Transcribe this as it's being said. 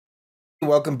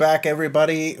Welcome back,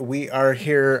 everybody. We are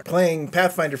here playing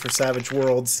Pathfinder for Savage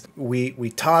Worlds.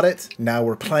 We taught it, now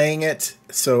we're playing it.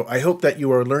 So I hope that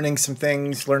you are learning some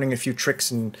things, learning a few tricks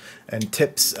and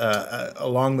tips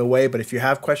along the way. But if you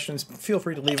have questions, feel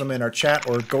free to leave them in our chat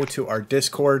or go to our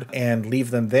Discord and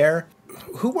leave them there.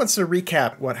 Who wants to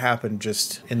recap what happened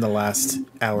just in the last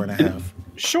hour and a half?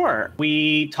 Sure.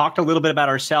 We talked a little bit about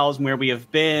ourselves and where we have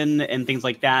been and things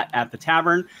like that at the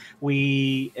tavern.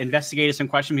 We investigated some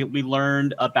questions. We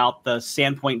learned about the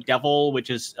Sandpoint Devil, which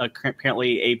is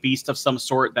apparently a beast of some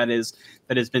sort that has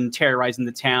been terrorizing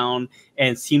the town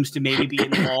and seems to maybe be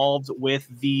involved with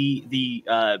the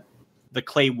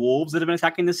clay wolves that have been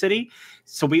attacking the city.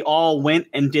 So we all went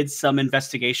and did some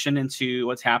investigation into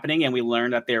what's happening, and we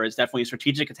learned that there is definitely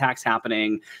strategic attacks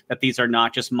happening, that these are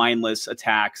not just mindless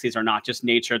attacks. These are not just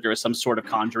nature. There is some sort of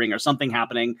conjuring or something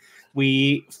happening.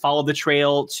 We followed the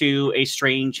trail to a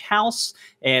strange house,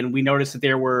 and we noticed that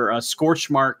there were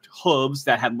scorch-marked hooves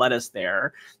that had led us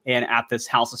there, and at this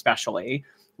house especially.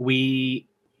 We,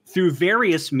 through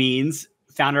various means,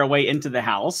 found our way into the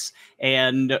house,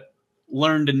 and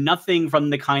learned nothing from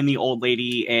the kindly old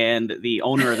lady and the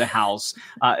owner of the house.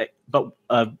 But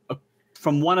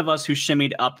from one of us who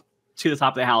shimmied up to the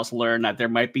top of the house, learned that there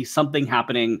might be something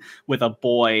happening with a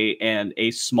boy and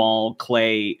a small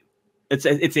clay.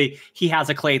 He has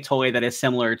a clay toy that is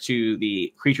similar to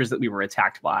the creatures that we were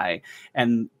attacked by.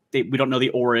 And we don't know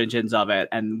the origins of it.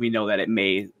 And we know that it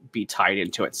may be tied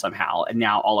into it somehow. And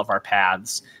now all of our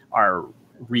paths are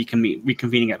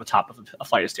reconvening at the top of a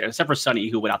flight of stairs, except for Sunni,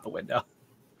 who went out the window.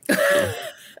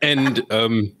 And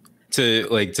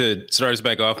to start us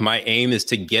back off, my aim is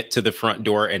to get to the front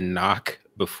door and knock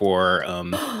before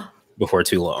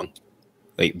too long.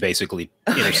 Like basically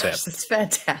intercept. Gosh, that's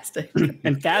fantastic.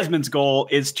 And Thasmin's goal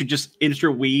is to just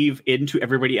interweave into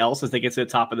everybody else as they get to the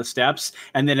top of the steps.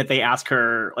 And then if they ask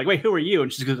her, like, wait, who are you?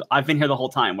 And she goes, I've been here the whole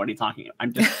time. What are you talking about?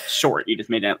 I'm just short. You just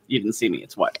made it. You didn't see me.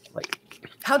 It's what? Like,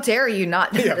 how dare you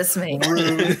not notice me?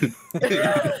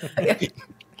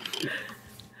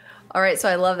 All right. So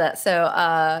I love that.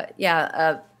 So,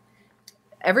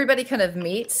 everybody kind of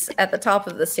meets at the top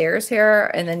of the stairs here,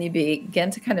 and then you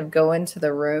begin to kind of go into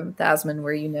the room, Thasmin,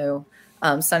 where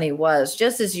Sunni was.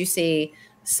 Just as you see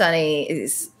Sunni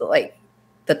is like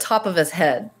the top of his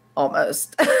head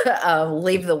almost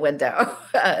leave the window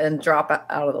and drop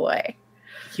out of the way.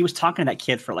 He was talking to that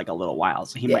kid for like a little while,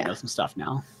 so he might know some stuff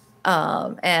now.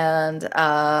 And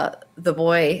the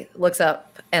boy looks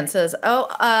up and says, "Oh,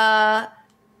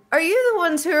 are you the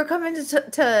ones who are coming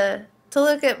to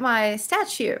look at my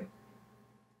statue?"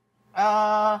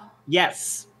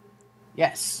 Yes.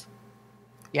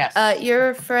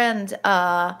 Your friend,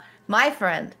 my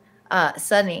friend,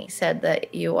 Sunni, said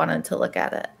that you wanted to look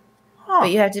at it. Huh.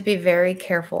 But you have to be very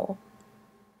careful.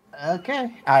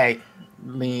 Okay. I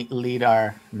lead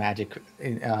our magic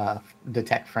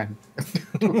detect friend.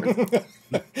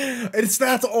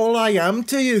 That's all I am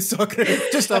to you,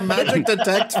 Sogrek. Just a magic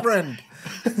detect friend.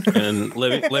 And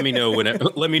let me know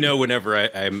whenever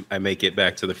I make it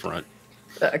back to the front.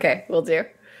 Okay, we'll do.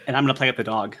 And I'm gonna play with the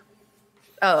dog.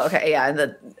 Oh, okay,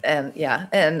 yeah,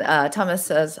 and Thomas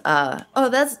says, "Oh,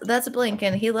 that's Blink,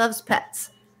 and he loves pets."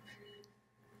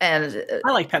 And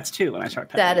I like pets too. When I start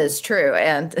petting, that is true.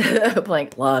 And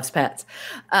Blink loves pets.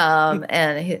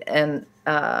 And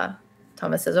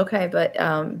Thomas says, "Okay, but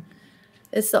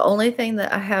it's the only thing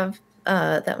that I have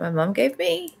that my mom gave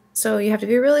me. So you have to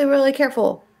be really, really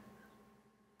careful."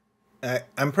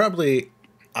 I'm probably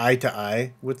eye to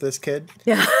eye with this kid.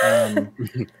 Yeah.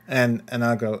 And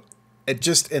I'll go,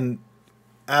 just in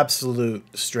absolute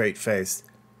straight face,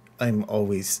 I'm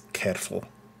always careful.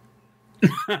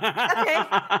 Okay.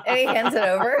 And he hands it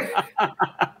over.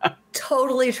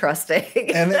 Totally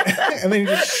trusting. And then he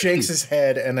just shakes his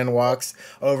head and then walks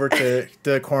over to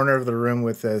the corner of the room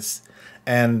with this.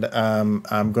 And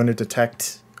I'm going to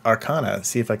detect Arcana,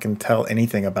 see if I can tell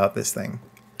anything about this thing.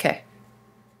 Okay.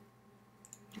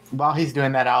 While he's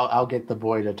doing that, I'll get the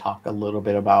boy to talk a little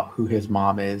bit about who his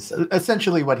mom is.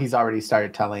 Essentially, what he's already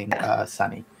started telling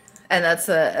Sunni. And that's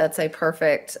a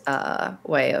perfect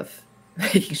way of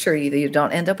making sure you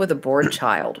don't end up with a bored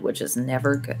child, which is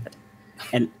never good.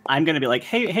 And I'm gonna be like,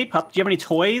 hey, pup, do you have any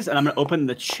toys? And I'm gonna open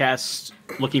the chest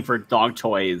looking for dog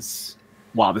toys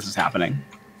while this is happening.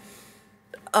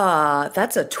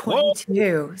 That's a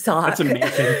 22. That's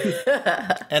amazing.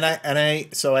 and I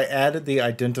added the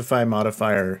identify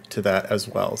modifier to that as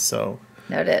well. So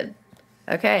noted.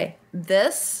 Okay,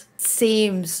 this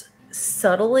seems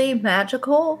subtly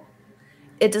magical.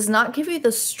 It does not give you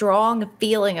the strong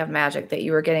feeling of magic that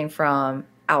you were getting from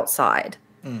outside.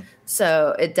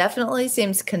 So it definitely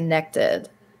seems connected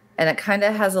and it kind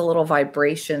of has a little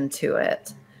vibration to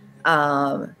it.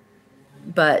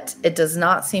 But it does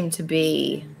not seem to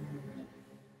be...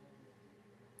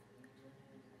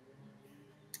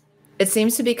 It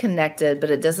seems to be connected, but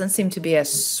it doesn't seem to be a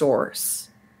source.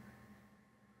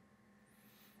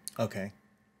 Okay.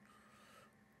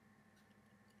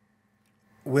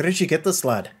 Where did you get this,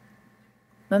 lad?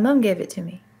 My mom gave it to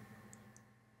me.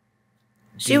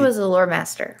 She was a lore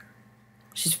master.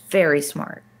 She's very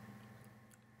smart.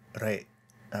 Right.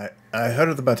 I heard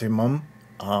about your mom.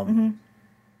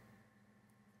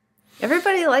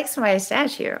 Everybody likes my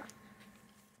statue.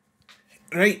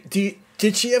 Right.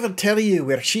 Did she ever tell you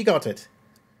where she got it?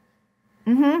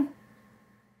 Mm-hmm.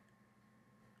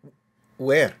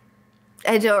 Where?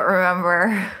 I don't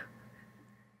remember.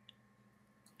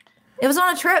 It was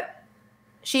on a trip.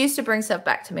 She used to bring stuff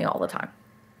back to me all the time.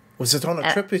 Was it on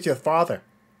a trip with your father?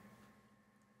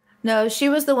 No, she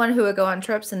was the one who would go on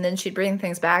trips, and then she'd bring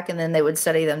things back, and then they would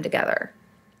study them together.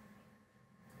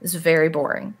 It was very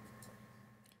boring.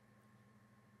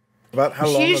 About how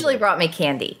long? She usually ago? brought me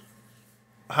candy.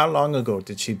 How long ago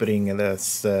did she bring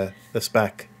this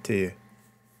back to you?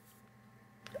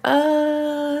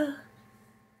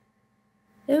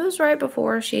 It was right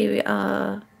before she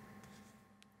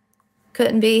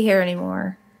couldn't be here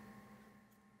anymore.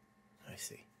 I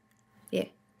see. Yeah.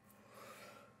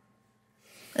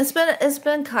 It's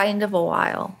been kind of a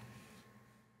while.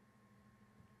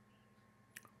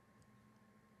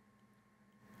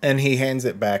 And he hands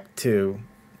it back to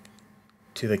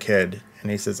the kid, and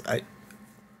he says,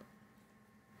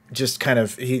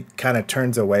 he kind of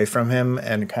turns away from him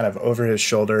and kind of over his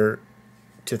shoulder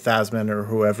to Thasmin or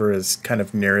whoever is kind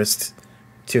of nearest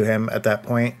to him at that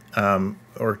point,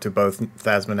 or to both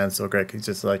Thasmin and Sogrek. He's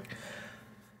just like,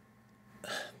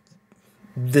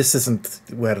 this isn't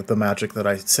where the magic that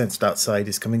I sensed outside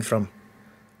is coming from.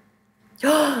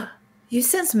 You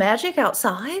sense magic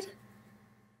outside?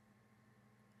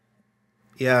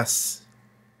 Yes.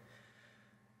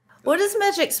 What does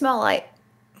magic smell like?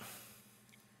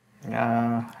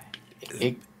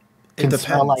 It can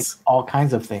smell like all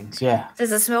kinds of things. Yeah.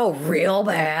 Does it smell real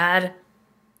bad?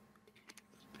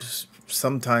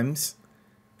 Sometimes.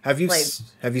 Have you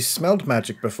smelled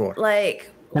magic before?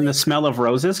 Like, Can the smell of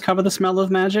roses cover the smell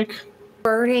of magic?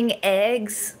 burning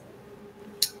eggs?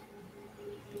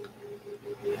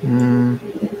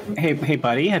 Hey,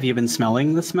 buddy, have you been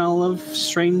smelling the smell of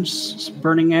strange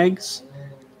burning eggs?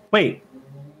 Wait.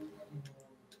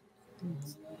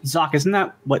 Zook, isn't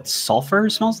that what sulfur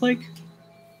smells like?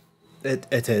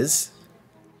 It is.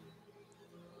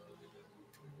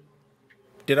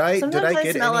 Did I Sometimes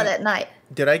get smell it at night.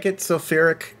 Did I get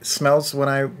sulfuric smells when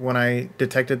I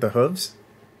detected the hooves,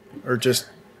 or just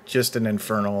an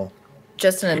infernal?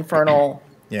 Just an infernal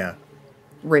Yeah.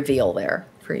 reveal there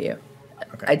for you.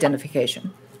 Okay.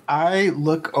 Identification. I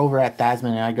look over at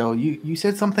Thasmin and I go, you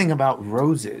said something about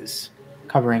roses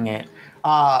covering it.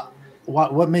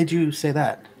 What made you say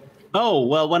that? Oh,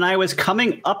 well, when I was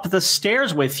coming up the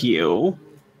stairs with you,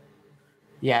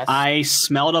 Yes. I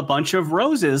smelled a bunch of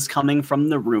roses coming from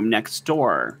the room next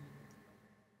door.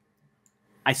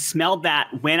 I smelled that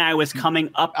when I was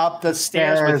coming up the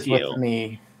stairs with you. with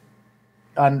me.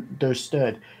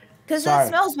 Understood. Because Sorry. it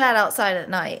smells bad outside at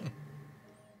night.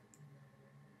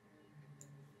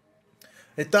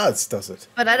 It does it?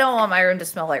 But I don't want my room to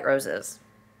smell like roses.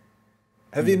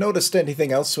 Have you noticed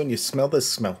anything else when you smell this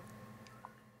smell?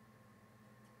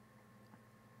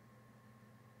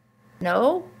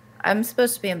 No? I'm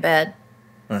supposed to be in bed.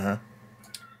 Uh-huh.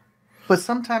 But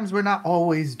sometimes we're not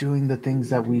always doing the things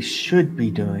that we should be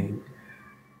doing.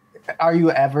 Are you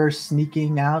ever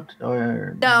sneaking out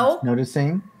or No.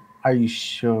 noticing? Are you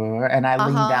sure? And I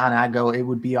lean Uh-huh. down and I go, it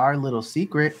would be our little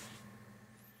secret.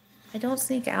 I don't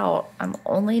sneak out. I'm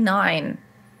only 9.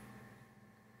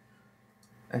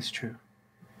 That's true.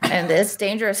 And it's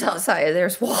dangerous outside.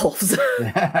 There's wolves.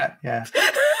 Yeah.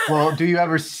 Well, do you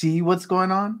ever see what's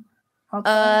going on?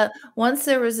 Once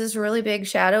there was this really big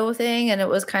shadow thing, and it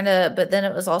was kind of, but then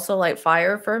it was also like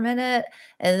fire for a minute,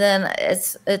 and then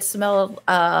it smelled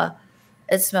like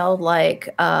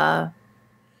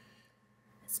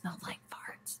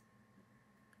farts.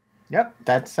 Yep,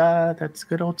 that's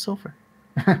good old sulfur.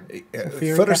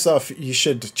 First off, you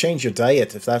should change your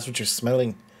diet if that's what you're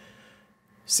smelling.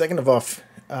 Second of all,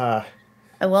 I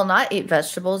will not eat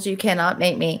vegetables. You cannot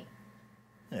make me.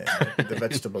 the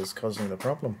vegetables causing the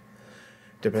problem.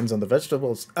 Depends on the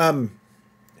vegetables.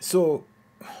 So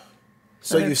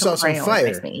you saw some fire.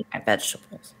 Makes me eat my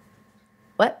vegetables.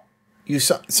 What? You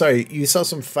saw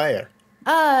some fire.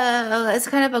 It's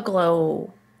kind of a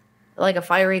glow, like a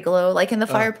fiery glow, like in the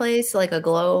fireplace, like a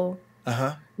glow.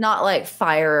 Uh-huh. Not like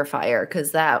fire,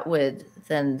 because that would,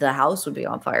 then the house would be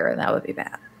on fire and that would be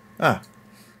bad. Ah,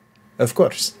 of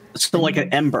course. So like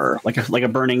an ember, like a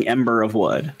burning ember of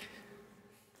wood.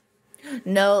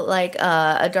 No, like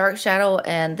a dark shadow,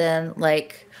 and then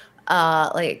like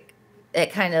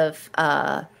it kind of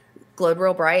glowed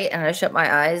real bright, and I shut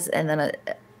my eyes, and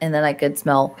then I could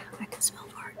smell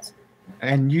farts.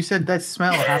 And you said that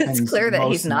smell happens. It's clear that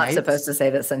most he's not nights? supposed to say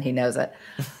this, and he knows it.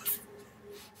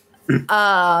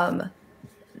 Not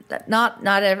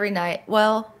every night.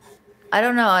 Well, I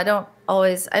don't know. I don't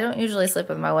usually sleep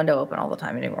with my window open all the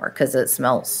time anymore because it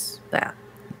smells bad.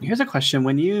 Here's a question: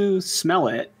 when you smell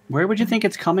it, where would you think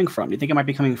it's coming from? Do you think it might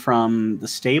be coming from the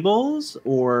stables,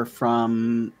 or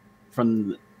from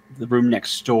the room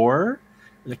next door,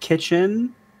 the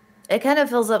kitchen? It kind of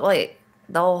fills up like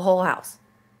the whole house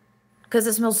because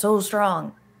it smells so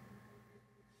strong.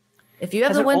 If you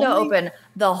have the window open,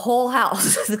 the whole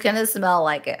house is going to smell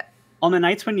like it. On the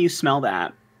nights when you smell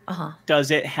that, Uh-huh.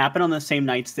 does it happen on the same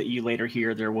nights that you later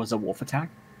hear there was a wolf attack?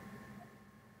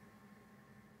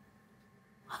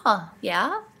 Huh,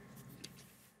 yeah?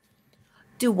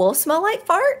 Do wolves smell like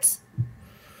farts?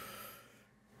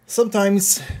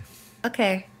 Sometimes.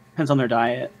 Okay. Depends on their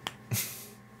diet.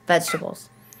 Vegetables.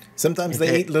 Sometimes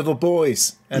they eat little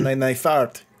boys, and then they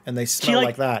fart, and they smell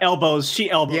like that. She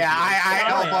elbows. Yeah,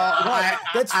 I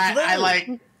That's I true. like.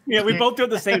 Yeah, we both do it at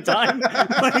the same time.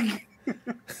 Like,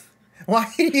 Why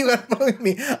are you elbowing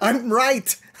me? I'm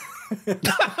right.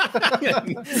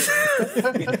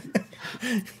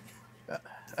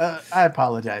 I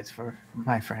apologize for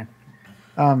my friend.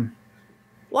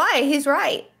 Why? He's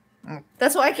right.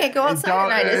 That's why I can't go outside at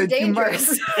night. It's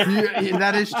dangerous.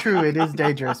 That is true. It is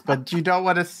dangerous, but you don't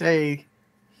want to say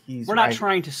he's we're not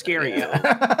trying to scare you.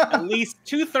 At least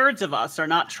 2/3 of us are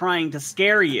not trying to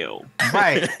scare you.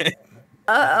 Right.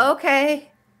 Okay.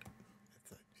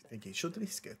 I think he should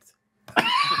risk it.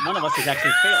 One of us is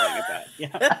actually failing at that.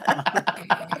 Yeah.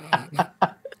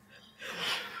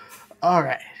 All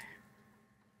right.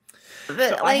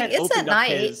 But So like it's at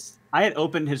night. I had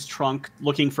opened his trunk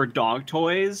looking for dog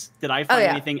toys. Did I find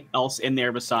anything else in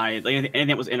there besides anything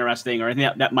that was interesting or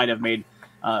anything that might have made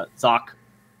Zook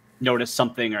notice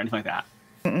something or anything like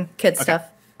that? Kid stuff.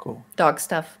 Cool. Dog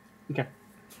stuff. Okay.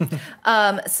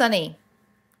 Sunny,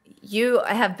 you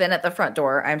have been at the front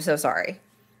door. I'm so sorry.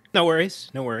 No worries.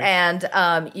 No worries. And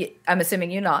I'm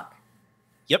assuming you knock.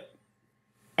 Yep.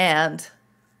 And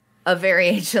a very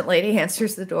ancient lady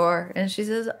answers the door, and she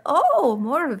says, "Oh,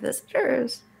 more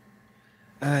visitors."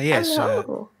 Yes.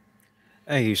 Hello.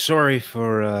 Hey, sorry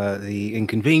for the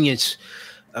inconvenience.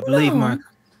 I believe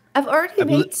I've already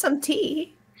made some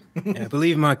tea. I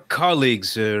believe my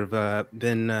colleagues have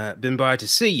been by to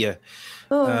see you.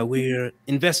 Oh. We're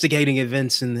investigating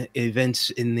events in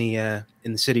the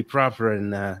city proper,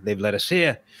 and they've let us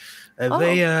here.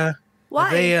 Why?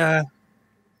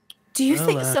 Do you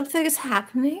think something is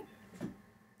happening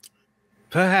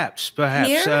Perhaps.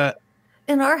 here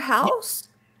in our house?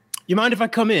 You mind if I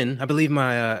come in? I believe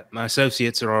my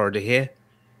associates are already here.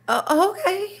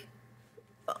 Okay.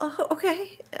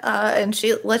 Okay. And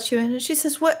she lets you in, and she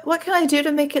says, "What can I do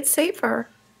to make it safer?"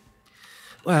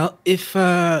 Well, if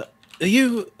are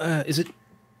you is it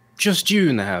just you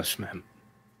in the house, ma'am?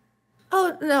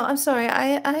 Oh no, I'm sorry.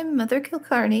 I'm Mother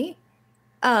Kilcarney,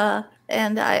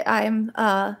 and I'm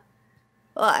I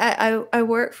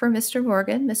work for Mr.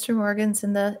 Morgan. Mr. Morgan's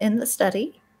in the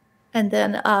study, and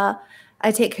then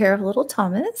I take care of little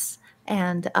Thomas,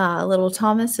 and little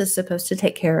Thomas is supposed to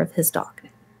take care of his dog.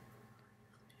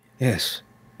 Yes,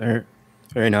 very,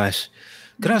 very nice.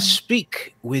 Could I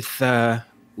speak with the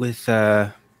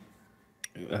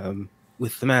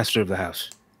master of the house?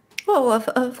 Oh,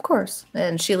 of course.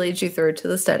 And she leads you through to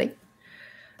the study.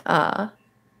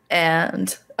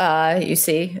 And you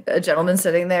see a gentleman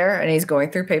sitting there, and he's going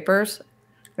through papers.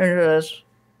 And he goes,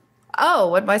 "Oh,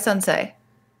 what'd my son say?"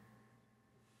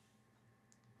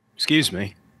 Excuse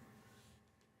me.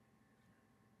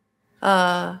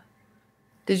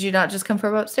 Did you not just come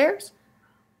from upstairs?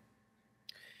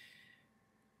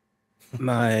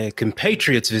 My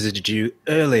compatriots visited you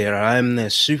earlier. I'm their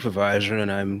supervisor,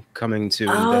 and I'm coming to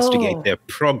investigate their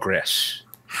progress.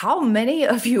 How many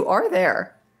of you are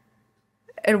there?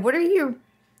 And what are you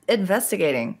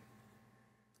investigating?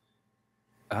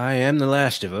 I am the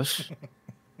last of us.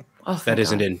 Oh, that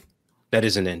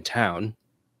isn't in town.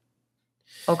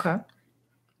 Okay.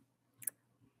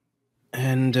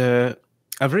 And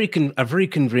I've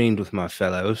reconvened with my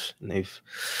fellows, and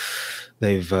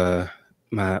they've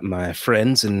my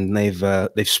friends, and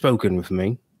they've spoken with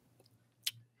me.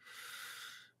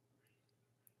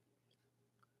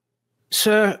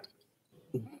 Sir,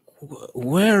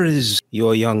 Where is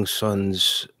your young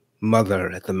son's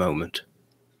mother at the moment?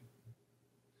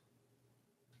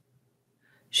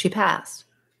 She passed.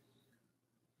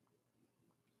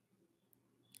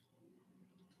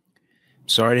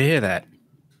 Sorry to hear that.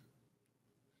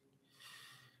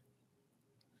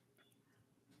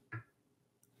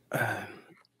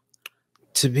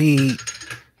 To be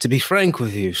frank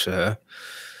with you, sir,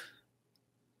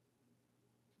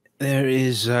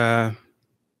 there's an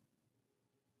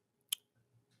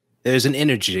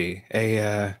energy,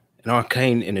 an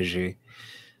arcane energy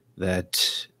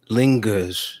that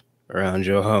lingers around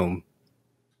your home.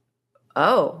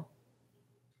 Oh.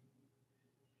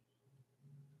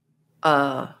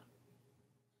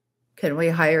 Can we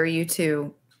hire you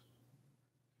to,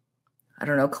 I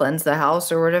don't know, cleanse the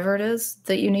house or whatever it is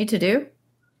that you need to do?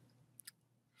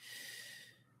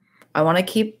 I want to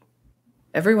keep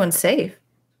everyone safe.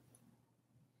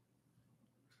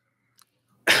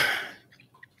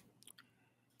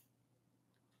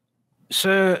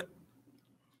 Sir,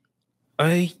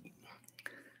 I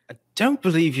don't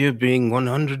believe you're being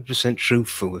 100%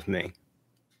 truthful with me.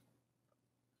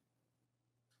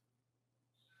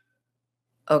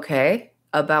 Okay.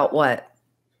 About what?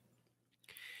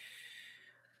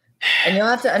 And you'll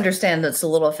have to understand that it's a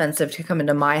little offensive to come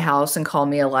into my house and call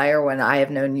me a liar when I have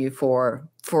known you for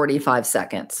 45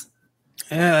 seconds.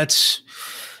 Yeah, that's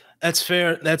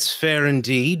fair. That's fair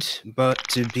indeed. But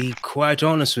to be quite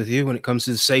honest with you, when it comes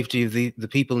to the safety of the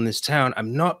people in this town,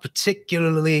 I'm not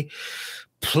particularly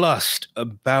plussed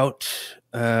about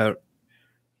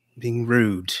being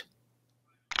rude.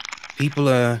 People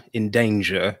are in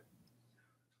danger,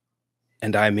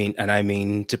 and I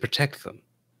mean to protect them.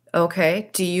 Okay.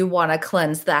 Do you want to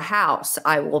cleanse the house?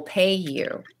 I will pay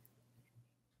you.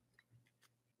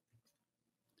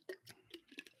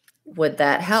 Would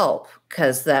that help?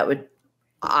 Because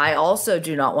I also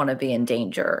do not want to be in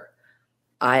danger.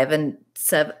 I have a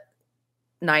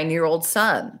 9-year-old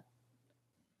son.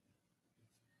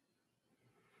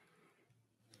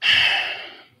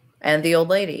 And the old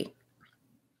lady.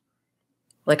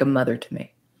 Like a mother to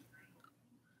me.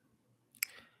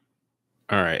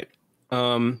 All right.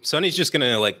 Sunny's just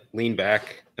gonna lean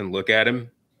back and look at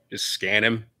him, just scan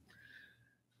him.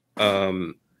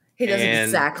 He does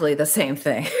exactly the same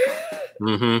thing.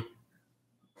 Mm-hmm.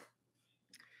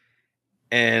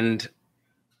 And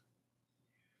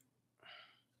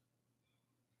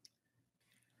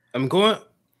I'm going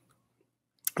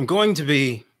to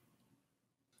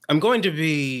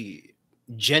be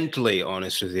gently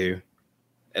honest with you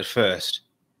at first,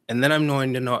 and then I'm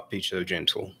going to not be so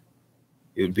gentle.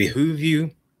 It would behoove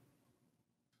you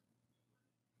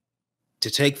to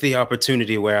take the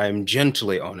opportunity where I'm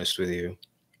gently honest with you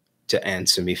to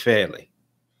answer me fairly.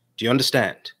 Do you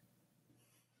understand?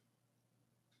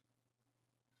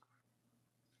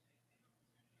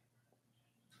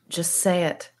 Just say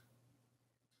it.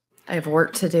 I have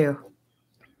work to do.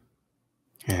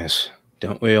 Yes,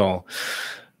 don't we all?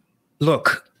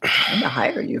 Look. I'm going to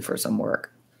hire you for some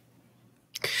work.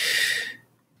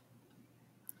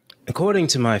 According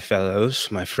to my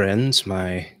fellows, my friends,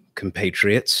 my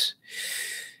compatriots,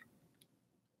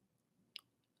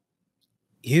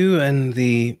 you and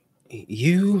that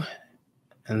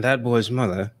boy's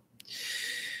mother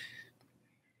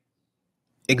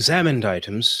examined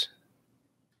items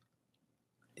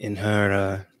in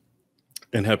her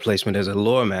placement as a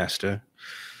lore master,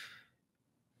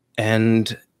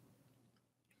 and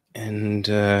an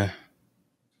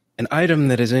item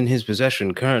that is in his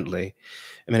possession currently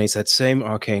emanates that same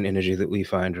arcane energy that we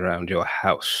find around your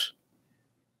house.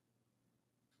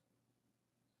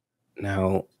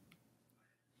 Now,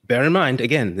 bear in mind,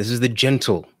 again, this is the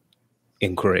gentle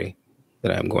inquiry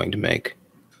that I'm going to make.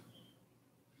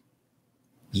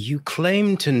 You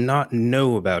claim to not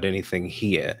know about anything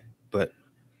here, but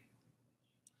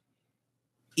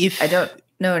if... I don't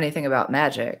know anything about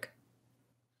magic.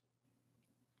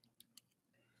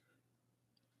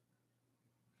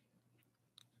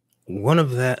 One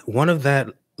of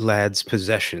that lad's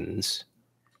possessions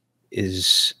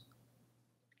is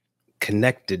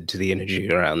connected to the energy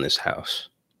around this house,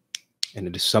 and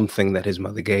it is something that his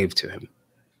mother gave to him.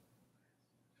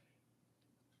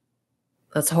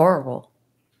 That's horrible.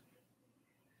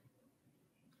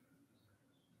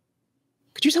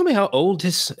 Could you tell me how old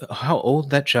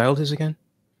that child is again?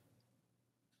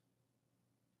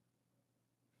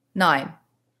 9.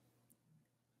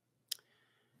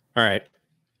 All right.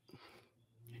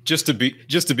 Just to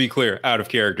be clear, out of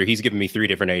character, he's given me 3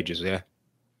 different ages, yeah?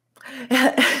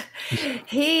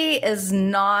 He is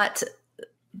not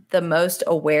the most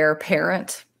aware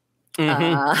parent.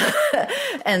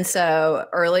 And so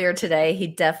earlier today, he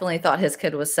definitely thought his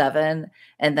kid was 7.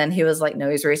 And then he was like, no,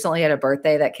 he's recently had a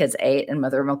birthday. That kid's 8. And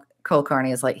Mother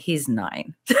Colcarney is like, he's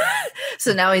 9.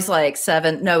 So now he's like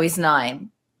 7. No, he's 9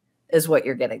 is what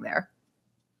you're getting there.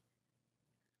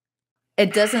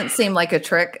 It doesn't seem like a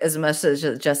trick as much as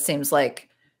it just seems like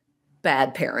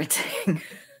bad parenting.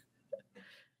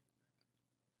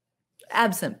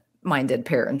 Absent-minded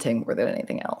parenting more than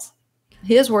anything else.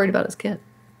 He is worried about his kid.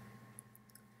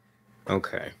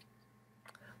 Okay.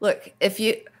 Look,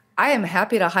 I am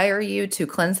happy to hire you to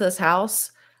cleanse this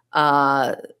house.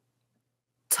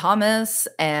 Thomas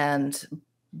and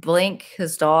Blink,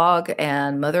 his dog,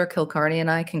 and Mother Kilcarney and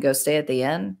I can go stay at the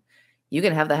inn. You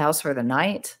can have the house for the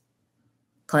night.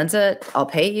 Cleanse it. I'll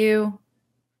pay you.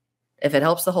 If it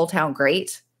helps the whole town,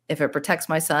 great. If it protects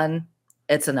my son,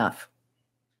 it's enough.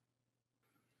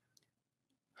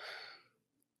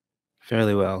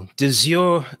 Fairly well. Did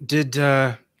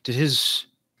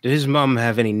his mom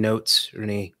have any notes or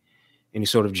any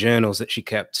sort of journals that she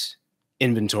kept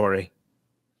inventory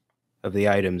of the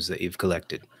items that you've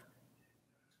collected?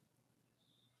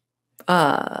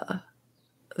 They're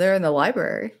in the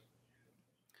library.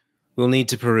 We'll need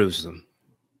to peruse them.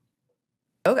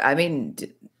 Okay, I mean,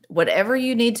 whatever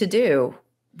you need to do,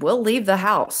 we'll leave the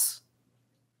house.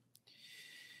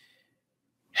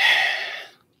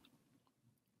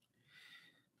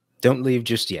 Don't leave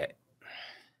just yet.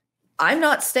 I'm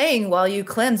not staying while you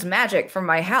cleanse magic from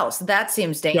my house. That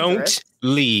seems dangerous.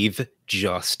 Don't leave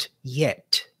just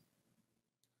yet.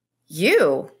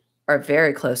 You are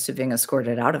very close to being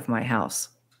escorted out of my house.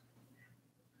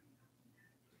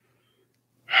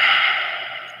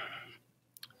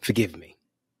 Forgive me.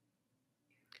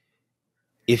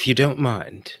 If you don't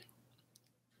mind,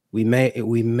 we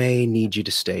may need you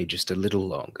to stay just a little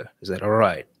longer. Is that all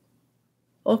right?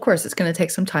 Well, of course, it's going to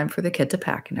take some time for the kid to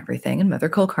pack and everything. And Mother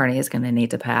Colcarney is going to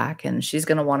need to pack. And she's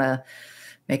going to want to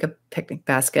make a picnic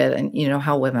basket. And you know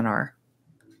how women are.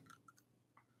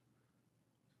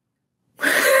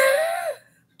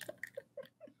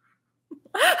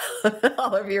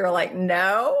 All of you are like,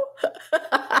 no.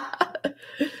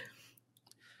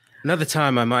 Another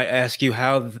time I might ask you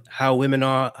how women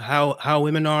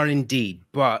are indeed.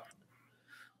 But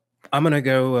I'm going to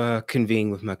go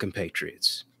convene with my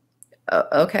compatriots.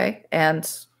 Okay,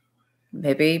 and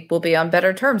maybe we'll be on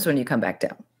better terms when you come back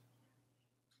down.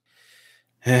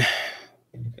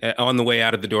 On the way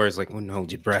out of the door, is like, "Wouldn't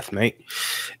hold your breath, mate."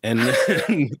 And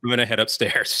I'm gonna head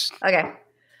upstairs. Okay,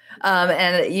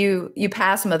 and you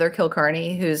pass Mother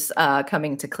Kilcarney, who's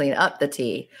coming to clean up the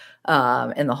tea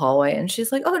in the hallway, and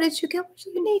she's like, "Oh, did you get what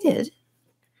you needed?"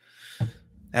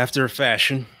 After a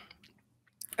fashion.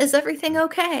 Is everything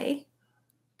okay?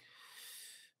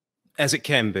 As it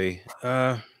can be.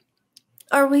 Are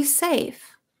we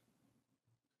safe?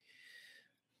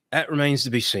 That remains to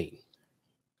be seen.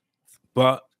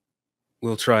 But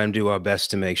we'll try and do our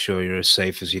best to make sure you're as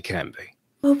safe as you can be.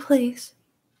 Oh, please.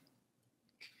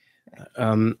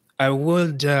 I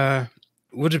would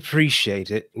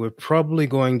appreciate it. We're probably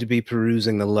going to be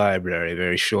perusing the library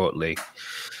very shortly.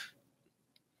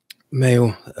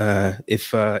 Mail,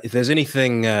 if there's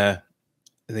anything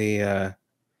the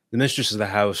mistress of the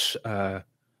house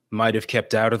might have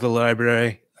kept out of the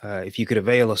library, if you could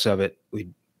avail us of it,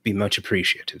 we'd be much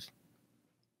appreciative.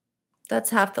 That's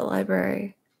half the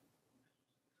library.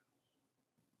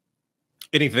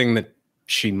 Anything that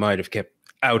she might have kept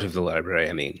out of the library,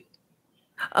 I mean.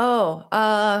 Oh,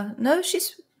 no,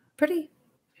 she's pretty.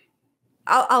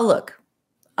 I'll look.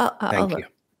 I'll Thank you. look.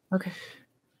 Okay.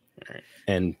 All right.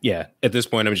 And yeah, at this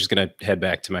point, I'm just going to head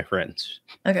back to my friends.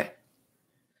 Okay.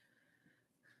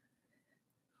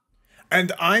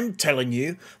 And I'm telling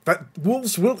you that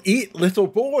wolves will eat little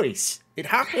boys. It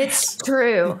happens. It's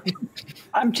true.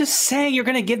 I'm just saying, you're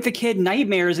going to give the kid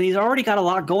nightmares, and he's already got a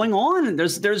lot going on. And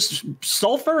there's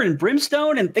sulfur and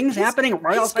brimstone and things happening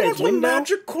right outside his window. He's got a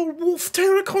magical wolf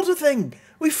terracotta thing.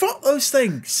 We fought those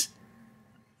things.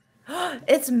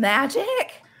 It's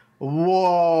magic?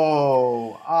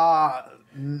 Whoa.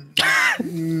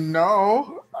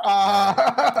 No.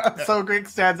 Sogrek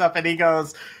stands up and he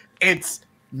goes, "It's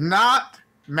not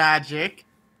magic."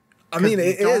 I mean,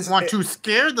 it is. Don't want to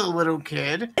scare the little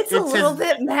kid. It's a little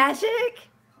bit magic.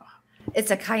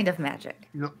 It's a kind of magic.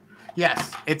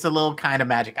 Yes, it's a little kind of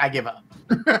magic. I give up.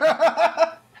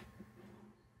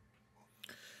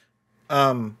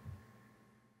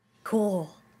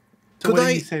 Cool. So what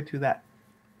do you say to that?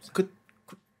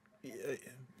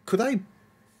 Could I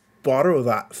borrow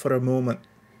that for a moment?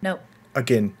 No.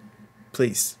 Again,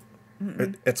 please.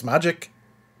 It's magic.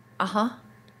 Uh-huh.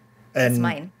 And It's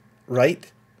mine.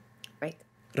 Right? Right.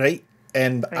 Right?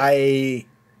 and I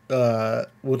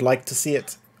would like to see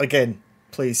it again,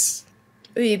 please.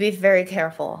 Will you be very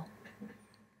careful?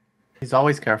 He's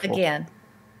always careful. Again.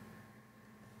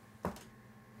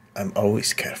 I'm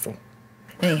always careful.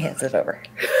 And he hands it over.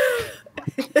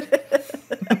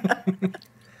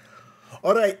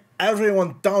 All right,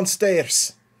 everyone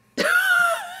downstairs.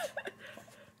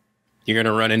 You're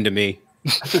gonna run into me.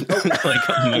 Like,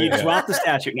 You drop the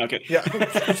statue. No, okay. Yeah.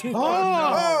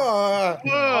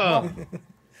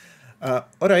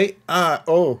 All right.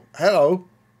 Hello,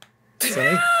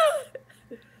 Sunny.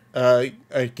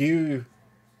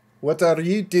 What are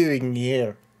you doing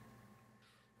here?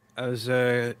 I was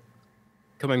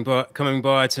coming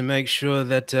by to make sure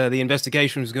that the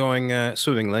investigation was going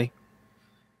swimmingly.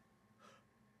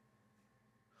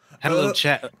 Had a little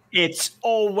chat. It's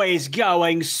always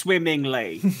going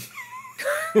swimmingly.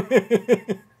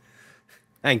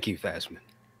 Thank you, Thasmin.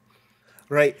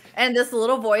 Right. And this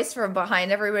little voice from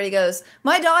behind everybody goes,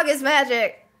 "My dog is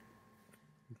magic."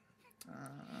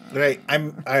 Right.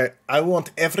 I want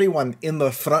everyone in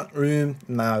the front room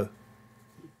now.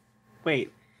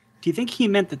 Wait, do you think he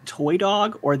meant the toy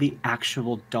dog or the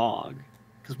actual dog?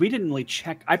 Because we didn't really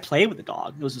check. I played with the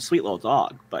dog. It was a sweet little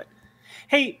dog. But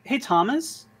hey,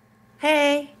 Thomas.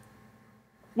 Hey.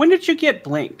 When did you get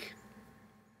Blink?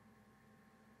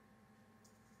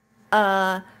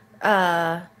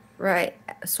 Right.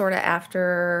 Sort of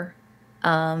after,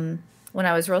 when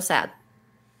I was real sad.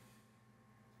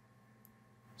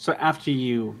 So after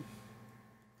you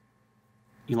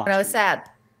lost. When I was sad.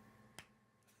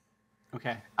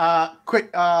 Okay.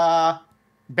 Quick.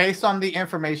 Based on the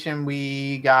information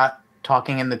we got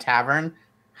talking in the tavern,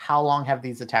 how long have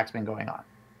these attacks been going on?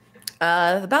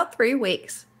 About 3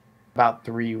 weeks. About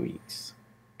 3 weeks.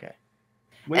 Okay.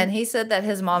 And he said that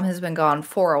his mom has been gone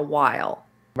for a while.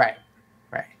 Right.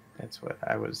 That's what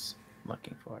I was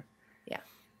looking for. Yeah.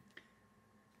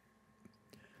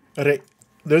 All right.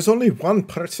 There's only one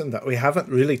person that we haven't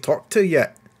really talked to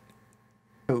yet.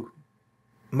 Who?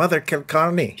 Mother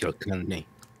Kilcarney.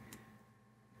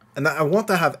 And I want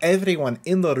to have everyone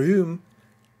in the room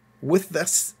with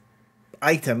this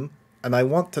item, and I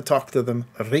want to talk to them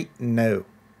right now.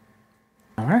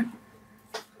 All right.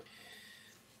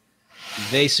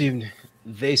 They seem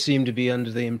to be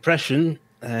under the impression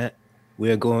that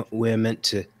we're meant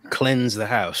to cleanse the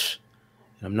house.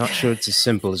 I'm not sure it's as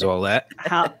simple as all that.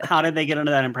 How did they get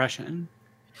under that impression?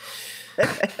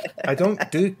 I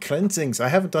don't do cleansings. I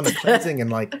haven't done a cleansing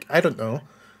in I don't know,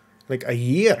 a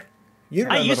year.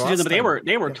 I used to do them, but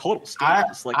they were total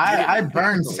scams. I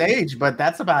burn sage, but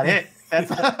that's about it.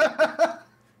 That's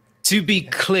To be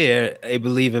clear, they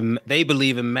believe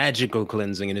a magical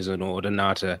cleansing is in order,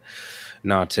 not a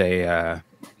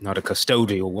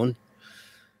custodial one.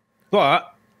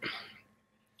 But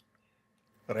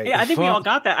right. yeah, I think we all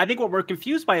got that. I think what we're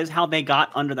confused by is how they got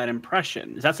under that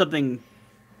impression. Is that something?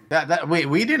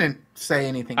 we didn't say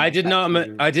anything. I did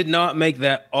not make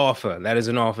that offer. That is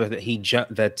an offer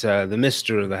that the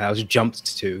mister of the house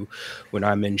jumped to when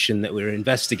I mentioned that we were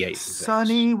investigating.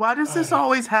 Sunny, why does this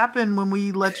always happen when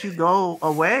we let you go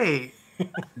away?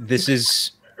 This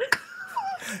is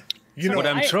what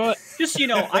I'm trying. Just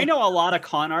I know a lot of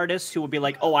con artists who would be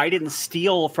like, "Oh, I didn't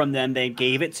steal from them; they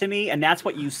gave it to me," and that's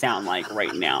what you sound like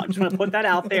right now. I just want to put that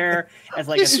out there as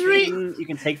a thing you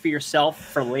can take for yourself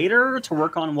for later to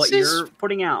work on what you're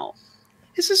putting out.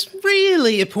 This is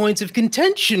really a point of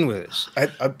contention with us.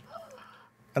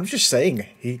 I'm just saying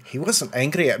he wasn't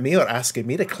angry at me or asking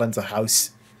me to cleanse a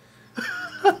house.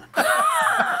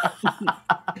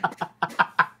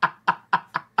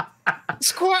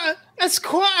 That's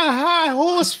quite a high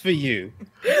horse for you.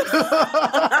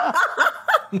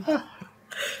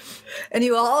 And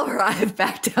you all arrive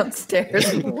back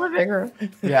downstairs in the living room.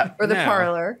 Yeah. Or the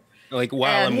parlor. While and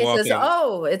I'm he walking. says,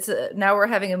 "Oh, it's now we're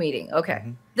having a meeting. Okay,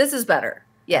 this is better.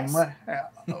 Yes,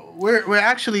 we're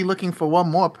actually looking for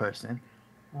one more person.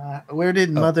 Where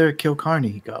did Mother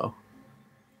Kilcarney go?"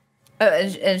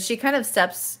 And she kind of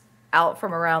steps out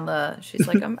from around she's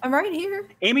like, I'm right here.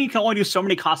 Amy can only do so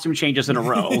many costume changes in a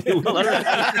row. I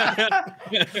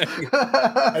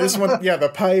just want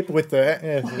the pipe with the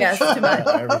yes, too much.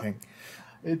 Everything.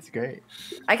 It's great.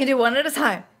 I can do one at a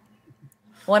time.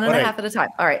 One and a half at a time.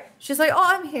 All right. She's like, "Oh,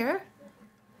 I'm here."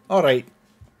 All right.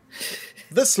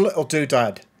 This little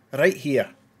doodad right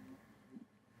here.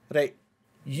 Right.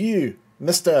 You,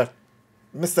 Mr.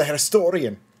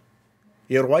 Historian.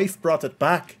 Your wife brought it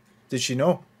back. Did she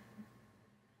know?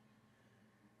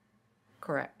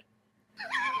 Correct.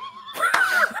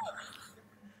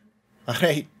 All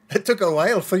right. It took a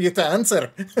while for you to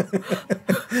answer.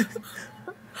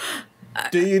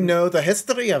 Do you know the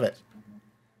history of it?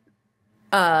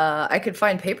 I could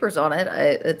find papers on it.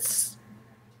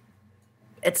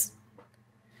 It's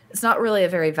not really a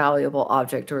very valuable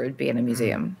object, or it'd be in a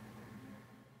museum.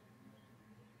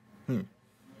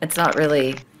 It's not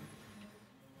really.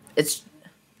 It's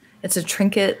a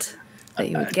trinket that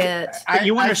you would get.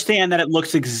 You understand that it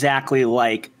looks exactly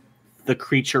like the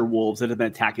creature wolves that have been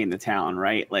attacking the town,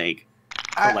 right? Like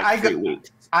for like 3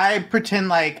 weeks. I pretend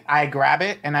like I grab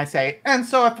it and I say, and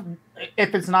so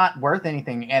if it's not worth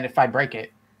anything, and if I break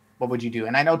it, what would you do?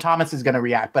 And I know Thomas is going to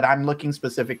react, but I'm looking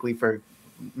specifically for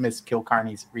Miss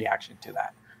Kilcarney's reaction to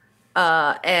that.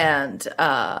 And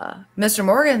Mr.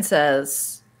 Morgan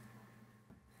says,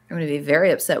 I'm going to be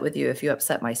very upset with you if you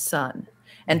upset my son.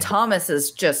 And Thomas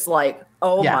is just like,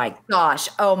 my gosh,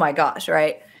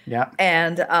 right? Yeah.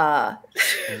 And I'm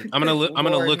gonna look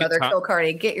Mother at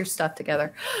Kilcarney, get your stuff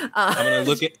together. I'm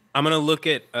gonna look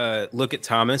at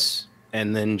Thomas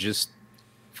and then just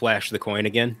flash the coin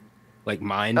again, like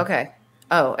mine. Okay.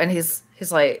 Oh, and he's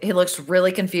like, he looks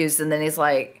really confused, and then he's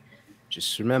like,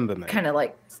 just remember, man. kind of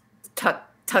like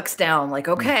tucks down, like,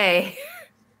 okay.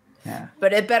 Yeah.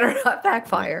 But it better not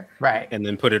backfire. Right. And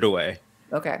then put it away.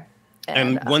 Okay.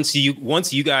 And once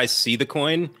you guys see the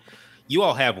coin, you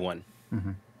all have one.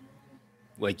 Mm-hmm.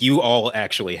 Like you all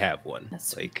actually have one.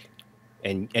 That's like,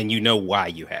 and you know why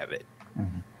you have it.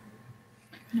 Mm-hmm.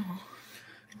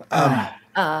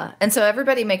 And so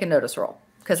everybody make a notice roll,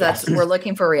 because we're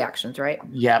looking for reactions, right?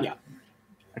 Yep. Yeah.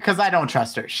 Because I don't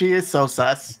trust her. She is so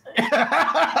sus.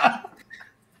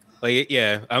 Like,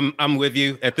 yeah, I'm with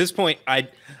you. At this point, I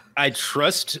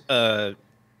trust I'm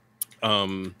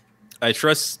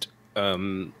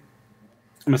gonna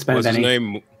spend what's his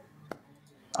name?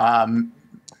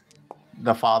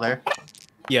 The father.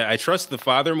 Yeah, I trust the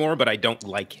father more, but I don't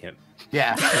like him.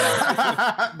 Yeah.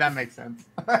 That makes sense.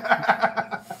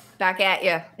 Back at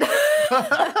you.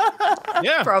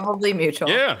 Yeah. Probably mutual.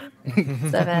 Yeah.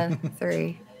 7,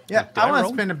 3. Yeah, Did I I want to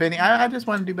roll? spend a penny. I just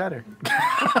want to do better.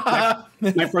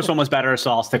 My first one was better, so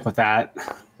I'll stick with that.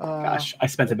 Gosh, I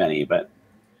spent a penny, but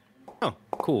Oh,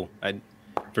 cool. I,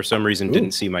 for some reason,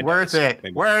 didn't see my Worth dice. it.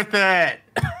 Maybe- Worth it.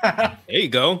 There you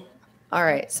go. All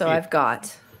right, so I've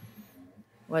got,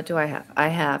 what do I have? I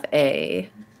have a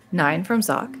 9 from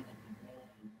Zook.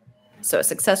 So a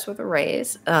success with a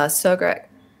raise. Sogrek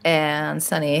and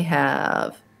Sunni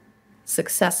have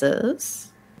successes.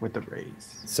 With the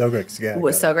raise. Sogrek's, yeah.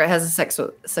 With Sogrek has a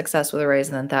success with a raise,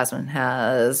 and then Thasmin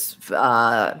has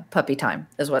puppy time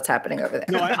is what's happening over there.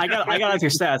 no, I got a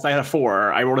success. I had a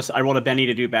 4. I rolled a Benny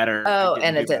to do better. Oh, I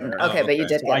and it do didn't. better. Okay, but you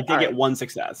okay. did. So I Get, did all get right. 1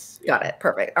 success. Got it.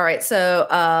 Perfect. All right.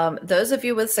 So those of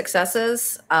you with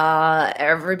successes,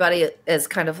 everybody is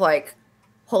kind of like,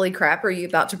 holy crap, are you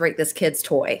about to break this kid's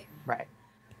toy? Right.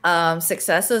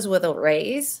 Successes with a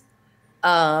raise,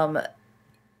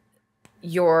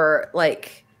 you're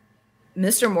like,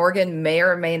 Mr. Morgan may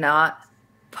or may not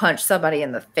punch somebody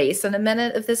in the face in a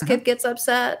minute if this kid gets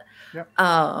upset. Yep.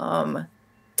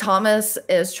 Thomas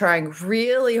is trying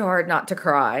really hard not to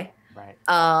cry. Right.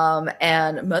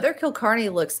 And Mother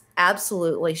Kilcarney looks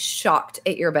absolutely shocked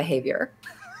at your behavior.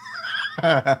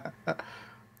 I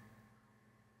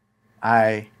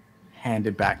hand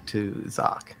it back to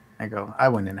Zook. I go, I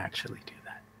wouldn't actually do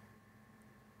that.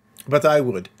 But I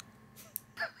would.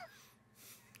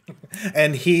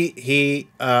 And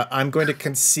I'm going to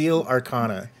conceal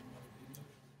Arcana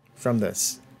from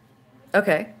this.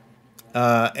 Okay.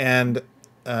 And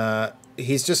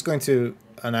he's just going to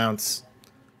announce,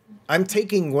 I'm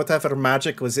taking whatever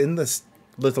magic was in this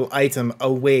little item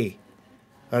away.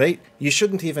 All right? You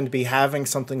shouldn't even be having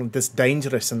something this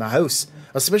dangerous in the house,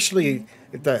 especially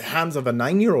at the hands of a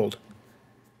 9-year-old.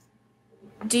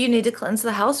 Do you need to cleanse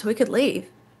the house? We could leave.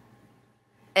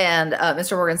 And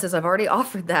Mr. Morgan says, I've already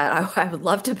offered that. I would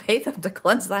love to pay them to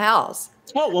cleanse the house.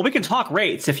 Oh, well, we can talk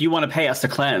rates if you want to pay us to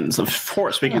cleanse. Of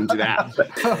course, we can do that.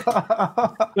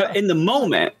 But in the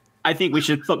moment, I think we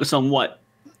should focus on what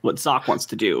Zook wants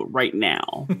to do right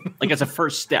now, like as a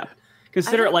first step.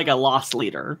 Consider it like a lost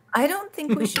leader. I don't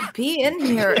think we should be in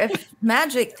here if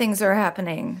magic things are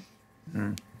happening.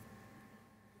 Mm.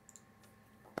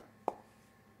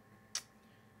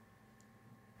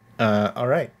 All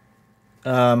right.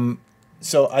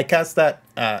 So I cast that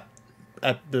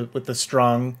with the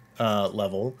strong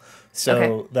level, so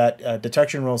Okay. that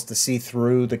detection rolls to see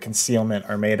through the concealment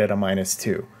are made at a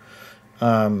 -2.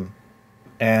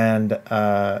 And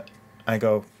I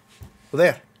go, well,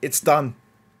 there, it's done.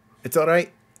 It's all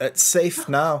right. It's safe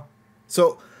now.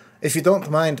 So if you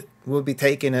don't mind, we'll be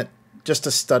taking it just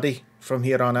to study from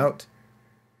here on out.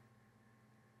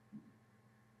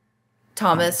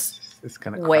 Thomas It's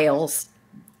gonna wails.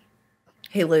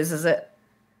 He loses it.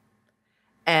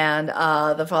 And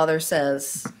the father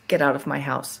says, "Get out of my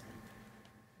house."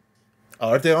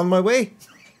 Are they on my way?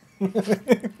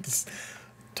 Just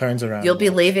turns around. You'll be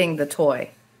leaving the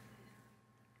toy.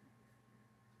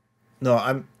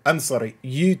 No, I'm sorry.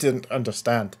 You didn't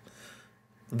understand.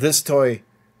 This toy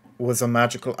was a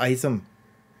magical item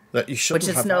that you shouldn't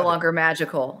have. Which is no longer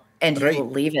magical, and you will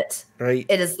leave it. Right.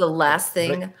 It is the last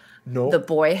thing No. the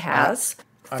boy has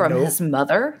from his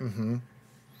mother. Mm-hmm.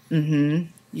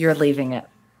 Mm-hmm. You're leaving it.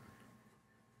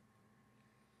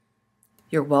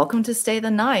 You're welcome to stay the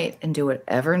night and do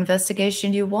whatever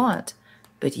investigation you want,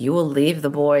 but you will leave the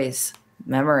boy's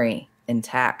memory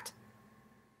intact.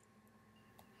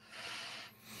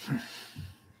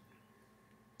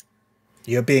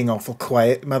 You're being awful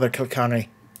quiet, Mother Kilcarney.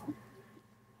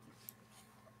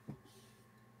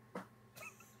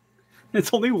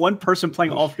 It's only one person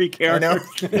playing all three characters.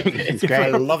 I know. It's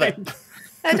great. I love it.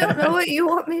 I don't know what you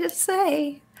want me to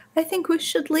say. I think we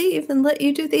should leave and let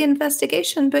you do the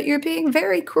investigation, but you're being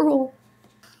very cruel.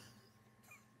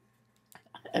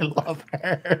 I love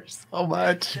her so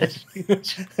much.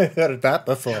 I heard that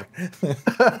before.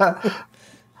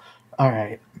 All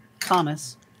right.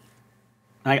 Thomas.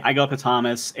 I go up to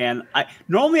Thomas, and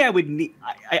normally I would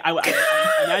I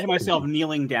imagine myself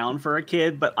kneeling down for a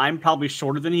kid, but I'm probably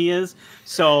shorter than he is,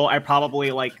 so I probably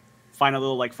like find a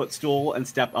little like footstool and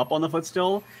step up on the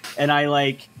footstool, and I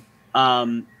like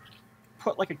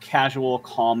put like a casual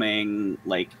calming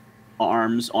like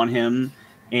arms on him,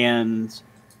 and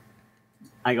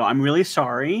I go, "I'm really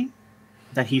sorry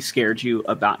that he scared you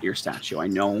about your statue. I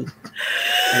know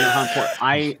how important.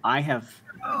 I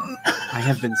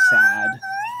have been sad,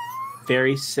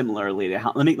 very similarly to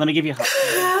how. Let me give you a hug.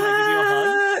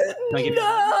 Can I give you a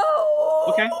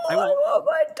hug? Okay, I will. I want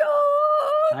my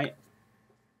dog.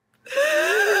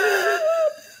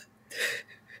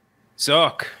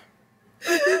 Zook.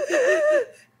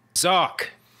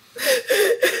 Zook.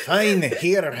 Fine,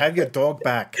 here, have your dog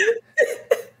back.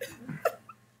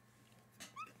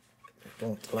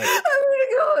 Don't like. I'm gonna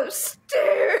go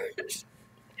upstairs.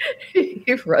 He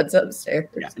runs upstairs.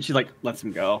 Yeah, and she like lets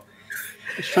him go.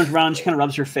 She turns around, she kind of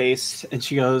rubs her face, and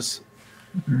she goes,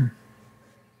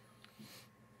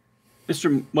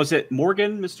 was it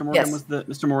Morgan? Mr. Morgan Yes. was the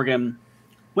Mr. Morgan.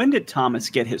 When did Thomas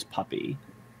get his puppy?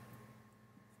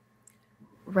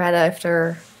 Right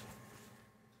after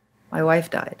my wife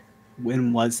died.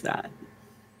 When was that?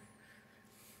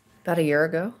 About a year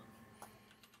ago.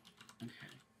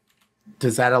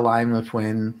 Does that align with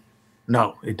when?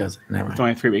 No, it doesn't. Never mind. It's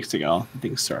only 3 weeks ago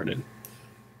things started.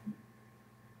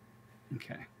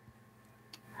 Okay.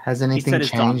 Has anything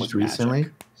his dog was changed recently?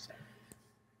 magic.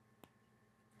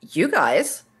 You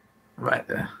guys. Right.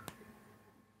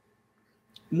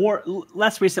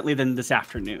 Less recently than this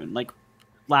afternoon, like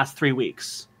last 3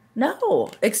 weeks.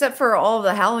 No, except for all of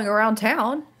the howling around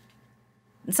town.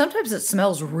 And sometimes it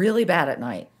smells really bad at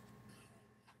night.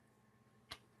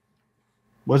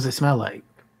 What does it smell like?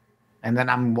 And then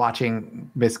I'm watching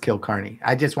Miss Kilcarney.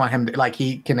 I just want him to, like,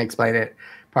 he can explain it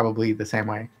probably the same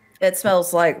way. It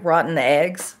smells like rotten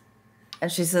eggs.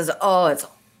 And she says, "Oh, it's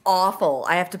awful.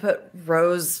 I have to put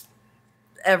rose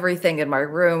everything in my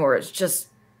room or it's just,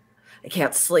 I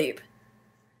can't sleep.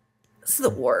 This is the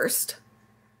worst.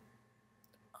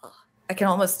 I can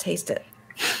almost taste it."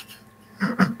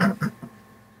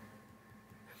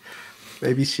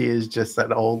 Maybe she is just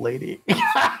an old lady.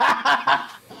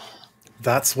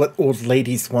 That's what old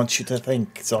ladies want you to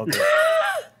think, Sogrek.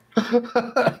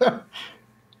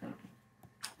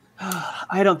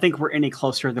 I don't think we're any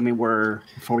closer than we were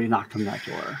before we knocked on that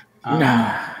door.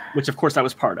 Which, of course, I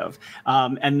was part of.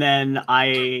 And then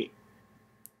I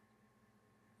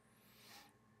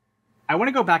want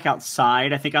to go back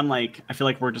outside. I feel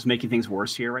like we're just making things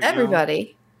worse here right now.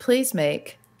 Everybody, please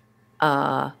make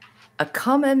a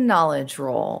common knowledge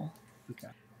roll. Okay.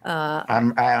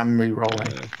 I'm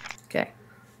re-rolling. Okay.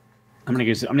 I'm gonna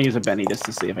use a Benny just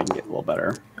to see if I can get a little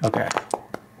better. Okay.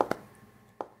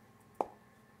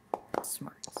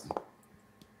 Smarts.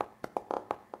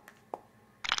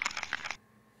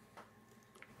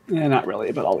 Yeah, not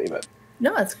really, but I'll leave it.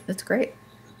 No, it's great.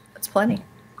 It's plenty.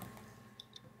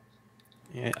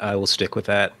 Yeah, I will stick with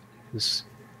that.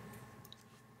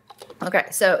 Okay,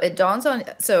 so it dawns on.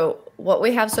 So what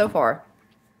we have so far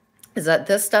is that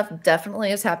this stuff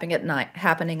definitely is happening at night.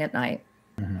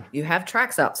 Mm-hmm. You have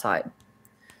tracks outside,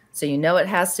 so you know it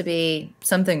has to be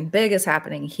something big is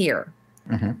happening here,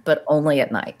 but only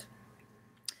at night.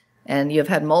 And you've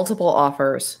had multiple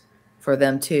offers for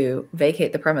them to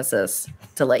vacate the premises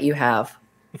to let you have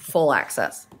full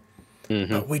access.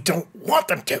 But we don't want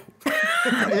them to.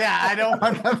 Yeah, I don't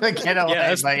want them to get away.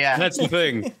 Yeah, but yeah, that's the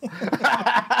thing.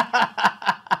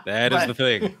 That is the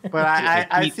thing. But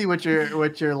I see what you're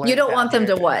laying You don't down want them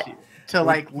here. to what? To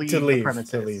like leave the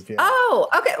premises. To leave, yeah. Oh,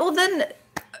 okay. Well, then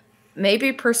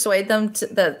maybe persuade them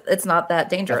that it's not that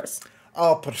dangerous.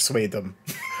 I'll persuade them.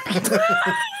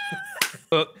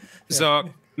 So,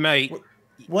 mate,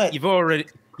 What? you've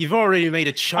already made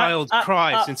a child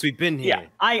cry since we've been here. Yeah,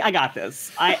 I got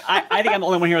this. I think I'm the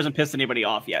only one here who hasn't pissed anybody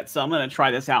off yet, so I'm gonna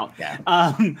try this out. Yeah.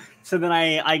 So then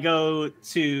I go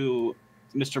to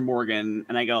Mr. Morgan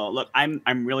and I go, look,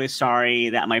 I'm really sorry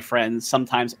that my friend's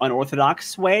sometimes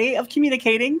unorthodox way of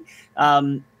communicating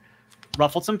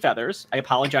ruffled some feathers. I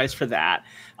apologize for that.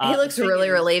 He looks really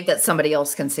relieved that somebody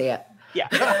else can see it. Yeah,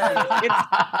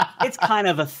 it's kind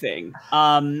of a thing.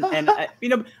 And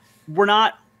we're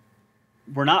not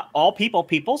all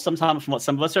people. Sometimes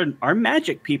some of us are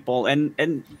magic people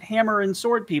and hammer and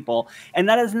sword people, and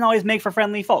that doesn't always make for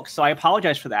friendly folks. So I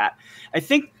apologize for that. I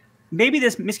think maybe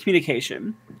this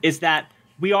miscommunication is that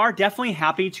we are definitely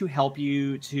happy to help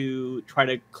you to try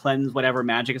to cleanse whatever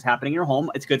magic is happening in your home.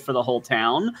 It's good for the whole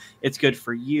town. It's good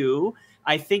for you.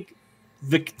 I think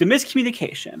the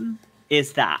miscommunication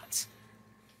is that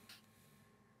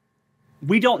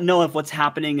we don't know if what's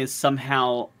happening is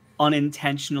somehow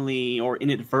unintentionally or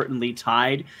inadvertently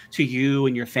tied to you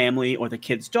and your family or the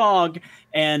kid's dog.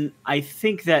 And I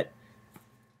think that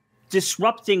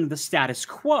disrupting the status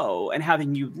quo and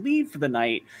having you leave for the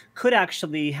night could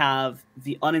actually have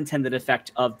the unintended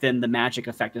effect of then the magic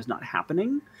effect is not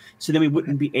happening. So then we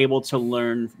wouldn't be able to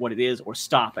learn what it is or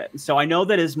stop it. So I know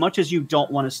that as much as you don't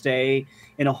want to stay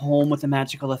in a home with a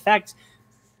magical effect,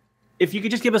 if you could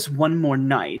just give us one more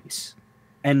night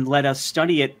and let us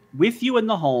study it with you in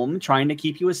the home, trying to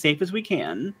keep you as safe as we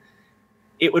can,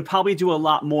 it would probably do a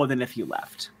lot more than if you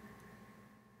left.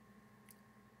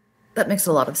 That makes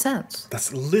a lot of sense.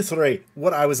 That's literally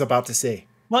what I was about to say.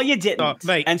 Well, you didn't,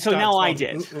 mate, and so now I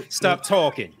did. Stop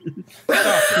talking.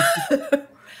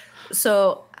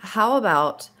 So how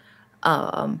about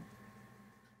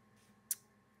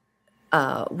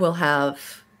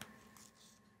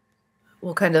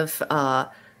we'll kind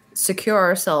of secure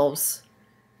ourselves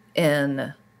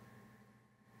in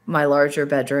my larger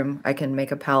bedroom. I can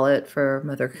make a pallet for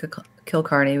Mother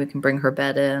Kilcarney. We can bring her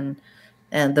bed in.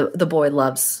 And the boy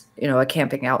loves, a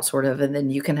camping out sort of. And then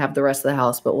you can have the rest of the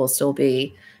house, but we'll still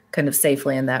be kind of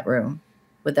safely in that room.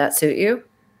 Would that suit you?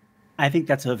 I think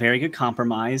that's a very good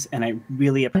compromise, and I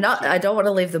really appreciate I don't want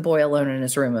to leave the boy alone in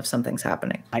his room if something's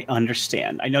happening. I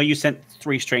understand. I know you sent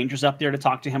 3 strangers up there to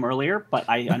talk to him earlier, but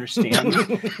I understand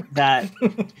that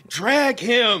Drag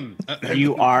him.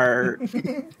 you are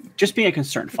just being a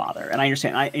concerned father, and I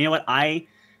understand. You know what? I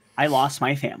lost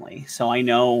my family, so I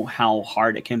know how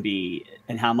hard it can be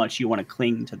and how much you want to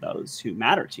cling to those who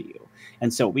matter to you.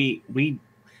 And so we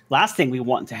last thing we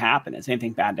want to happen is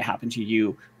anything bad to happen to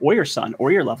you or your son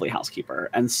or your lovely housekeeper.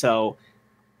 And so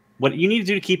what you need to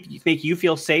do to make you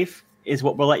feel safe is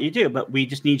what we'll let you do. But we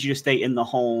just need you to stay in the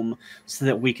home so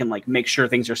that we can make sure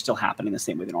things are still happening the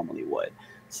same way they normally would.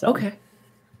 So okay.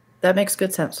 That makes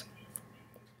good sense.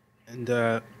 And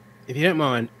if you don't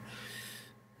mind,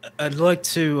 I'd like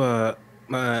to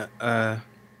my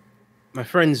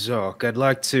friend Zook, I'd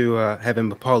like to have him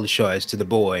apologize to the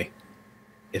boy,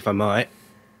 if I might.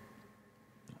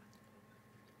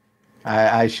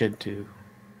 I should too,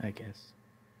 I guess.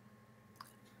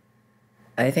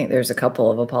 I think there's a couple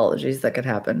of apologies that could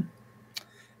happen.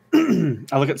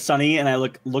 I look at Sunni and I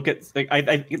look at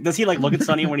does he look at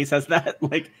Sunni when he says that?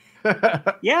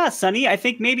 Yeah, Sunni, I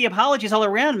think maybe apologies all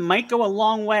around might go a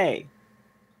long way.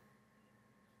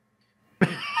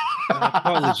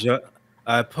 I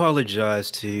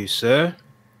apologize to you, sir.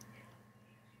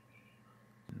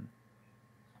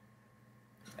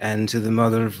 And to the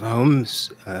mother of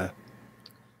homes,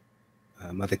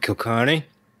 Mother Kilcarney.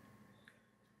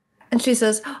 And she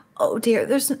says, "Oh dear,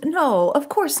 no, of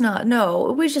course not.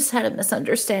 No, we just had a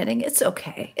misunderstanding. It's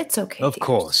okay. It's okay. Of dears.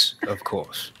 course, of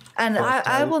course. And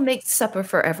I will make supper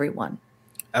for everyone."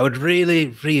 I would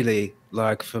really, really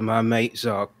like for my mate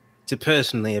Zook to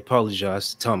personally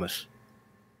apologize to Thomas.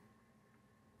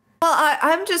 Well,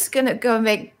 I'm just going to go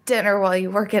make dinner while you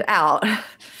work it out.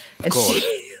 And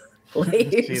she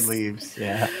leaves. She leaves,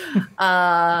 yeah.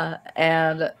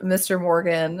 And Mr.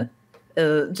 Morgan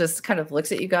just kind of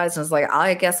looks at you guys and is like,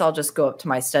 I guess I'll just go up to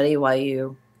my study while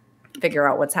you figure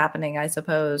out what's happening, I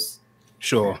suppose.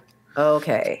 Sure.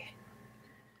 Okay.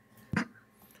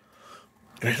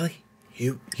 Really?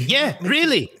 Yeah,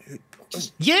 really?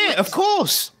 Yeah, of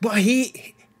course. Well,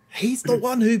 he's the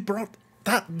one who brought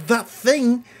that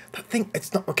thing. That thing.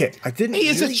 It's not okay. I didn't. He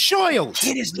is a child.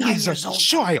 He is He is a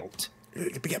child.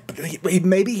 Yeah, but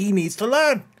maybe he needs to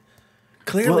learn.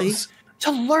 Clearly. Well,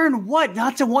 To learn what?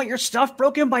 Not to want your stuff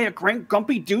broken by a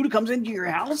grumpy dude who comes into your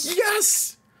house?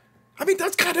 Yes! I mean,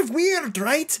 that's kind of weird,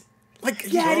 right?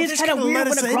 Like, yeah, it is kind of weird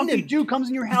when a grumpy dude comes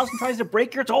in your house and tries to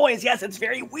break your toys. Yes, it's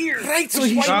very weird. Right, so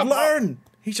he should learn.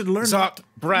 He should learn.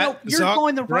 You're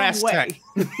going the wrong way.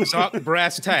 Zook,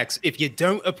 brass tacks. If you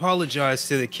don't apologize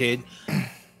to the kid,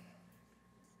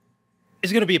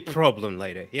 it's going to be a problem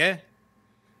later, yeah?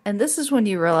 And this is when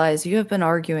you realize you have been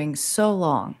arguing so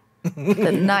long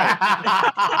that night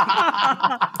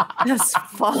has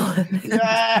fallen.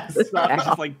 Yes. Zook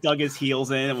just like dug his heels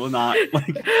in and will not.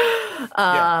 Like,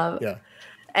 Yeah.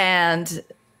 And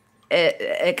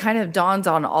it kind of dawns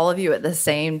on all of you at the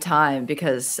same time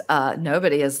because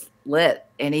nobody has lit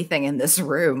anything in this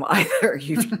room either.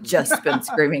 You've just been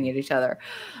screaming at each other.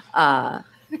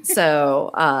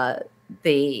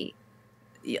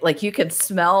 Like you could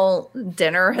smell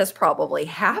dinner has probably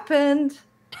happened.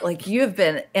 Like you have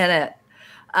been in it.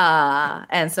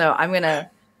 And so I'm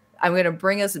gonna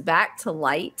bring us back to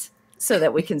light so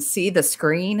that we can see the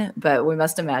screen, but we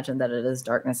must imagine that it is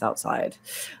darkness outside.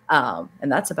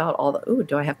 And that's about all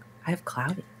the I have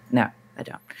cloudy? No, I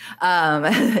don't.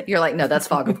 You're like, no, that's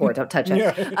fog and pour, don't touch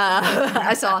it.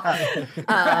 I saw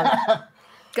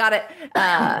got it.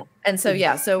 And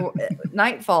so so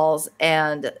night falls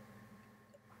and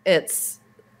it's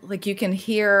like you can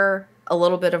hear a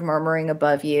little bit of murmuring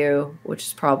above you, which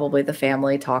is probably the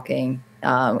family talking,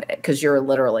 because you're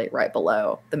literally right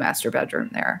below the master bedroom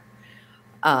there.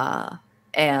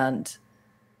 And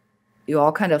you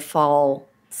all kind of fall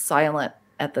silent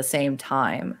at the same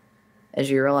time as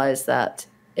you realize that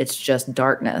it's just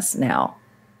darkness now.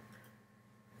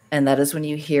 And that is when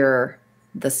you hear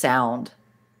the sound,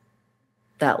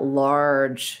 that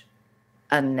large,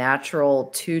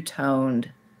 unnatural,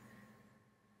 two-toned,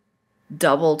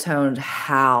 double-toned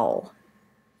howl.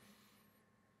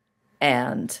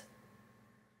 And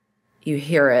you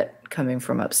hear it coming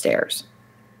from upstairs.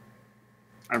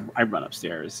 I run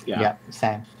upstairs. Yeah,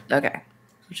 same. Okay.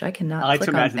 Which I cannot. I like to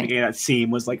imagine the beginning of that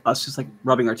scene was like us just like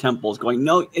rubbing our temples, going,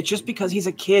 "No, it's just because he's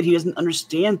a kid. He doesn't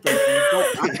understand things."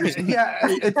 Yeah,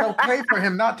 it's okay for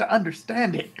him not to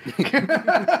understand it.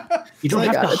 You don't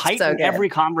have to heighten every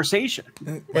conversation.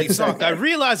 Like, Zook, I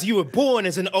realize you were born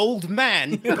as an old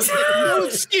man. No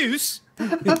excuse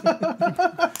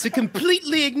to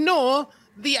completely ignore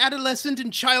the adolescent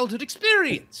and childhood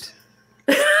experience.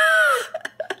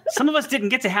 Some of us didn't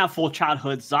get to have full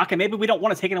childhood, Zook, and maybe we don't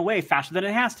want to take it away faster than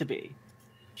it has to be.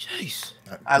 Jeez.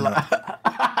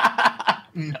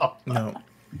 No.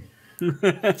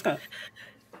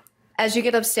 As you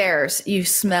get upstairs, you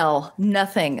smell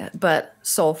nothing but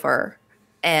sulfur,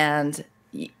 and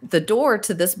the door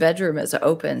to this bedroom is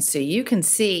open, so you can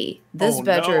see this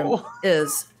bedroom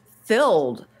is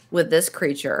filled with this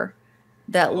creature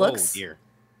that looks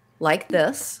like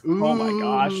this. Ooh. Oh my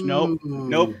gosh!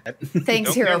 Nope.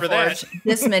 Thanks, Hero Forge.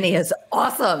 This mini is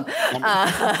awesome.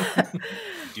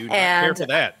 Do not care for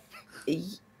that.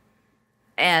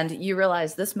 And you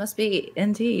realize this must be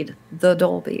indeed the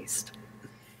Dole Beast.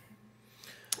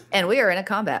 And we are in a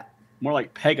combat. More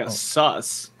like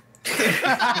Pegasus.